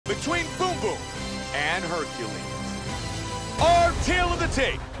between Boom Boom and Hercules. Our tale of the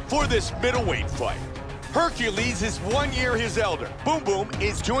tape for this middleweight fight. Hercules is 1 year his elder. Boom Boom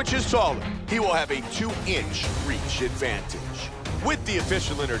is 2 inches taller. He will have a 2-inch reach advantage. With the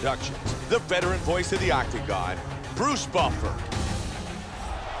official introductions, the veteran voice of the Octagon, Bruce Buffer.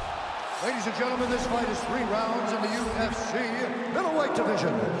 Ladies and gentlemen, this fight is 3 rounds in the UFC middleweight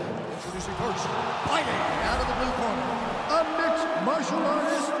division. Introducing first, fighting out of the blue corner, a mixed martial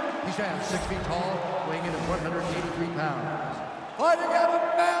artist. He stands 6 feet tall, weighing in at 183 pounds. Fighting out of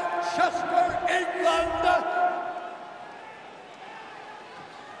Manchester, England.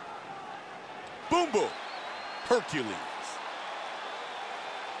 Boom Boom, Hercules.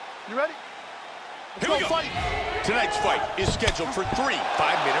 You ready? Here we go. Fight. Tonight's fight is scheduled for 3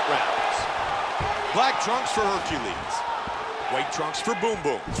 5-minute rounds. Black trunks for Hercules. White trunks for Boom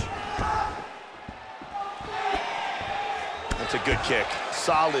Boom. That's a good kick.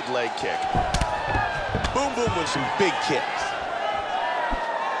 Solid leg kick. Boom Boom with some big kicks.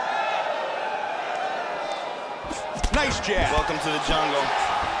 Nice jab. Welcome to the jungle.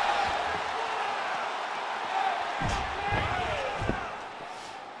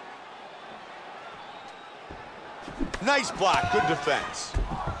 Nice block, good defense.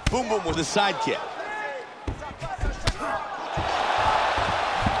 Boom Boom with a side kick.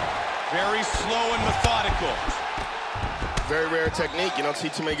 Very slow and methodical. Very rare technique. You don't see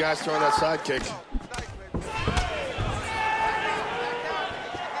too many guys throwing that side kick.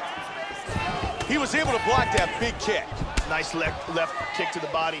 He was able to block that big kick. Nice left kick to the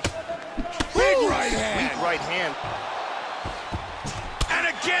body. Big right hand. Sweet right hand. And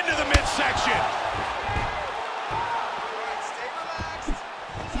again to the midsection.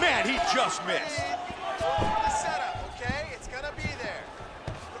 Man, he just missed. The setup, okay? It's gonna be there.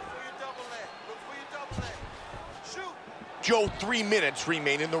 Look for your double leg. Look for your double leg. Shoot. Joe, 3 minutes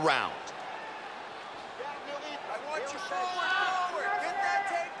remain in the round. I want you forward. Get that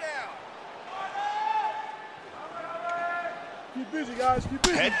takedown. Keep busy, guys. Keep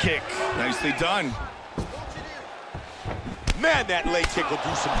busy. Head kick. Nicely done. Man, that leg kick will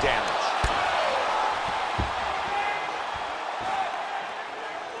do some damage.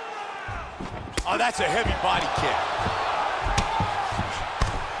 Oh, that's a heavy body kick.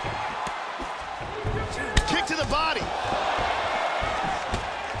 Kick to the body.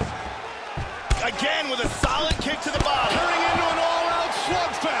 Again with a solid kick to the body. Turning into an all-out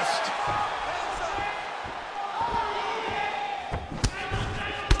slugfest.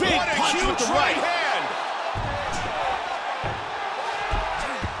 Big punch with the right hand.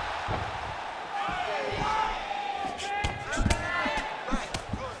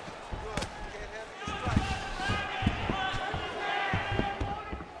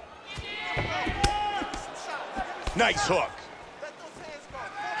 Nice hook.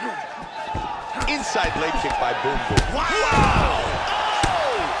 Inside leg kick by Boom Boom. Wow!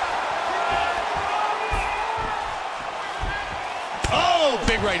 Oh,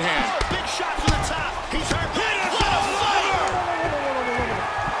 big right hand. Big shot from the top. He's hurt. What a fight!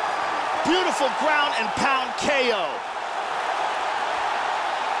 Beautiful ground and pound KO.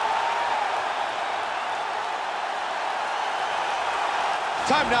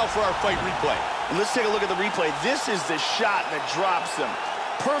 Time now for our fight replay. Let's take a look at the replay. This is the shot that drops him.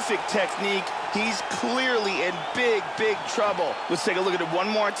 Perfect technique. He's clearly in big, big trouble. Let's take a look at it one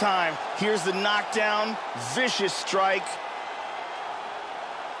more time. Here's the knockdown. Vicious strike.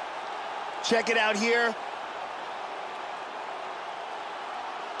 Check it out here.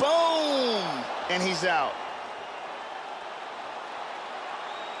 Boom! And he's out.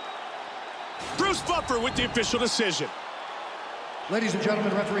 Bruce Buffer with the official decision. Ladies and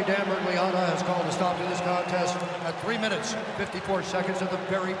gentlemen, referee Dan Mergliata has called a stop to this contest at 3 minutes, 54 seconds of the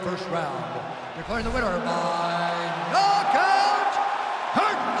very first round. Declaring the winner by knockout,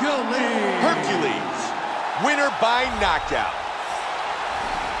 Hercules! Hercules, winner by knockout.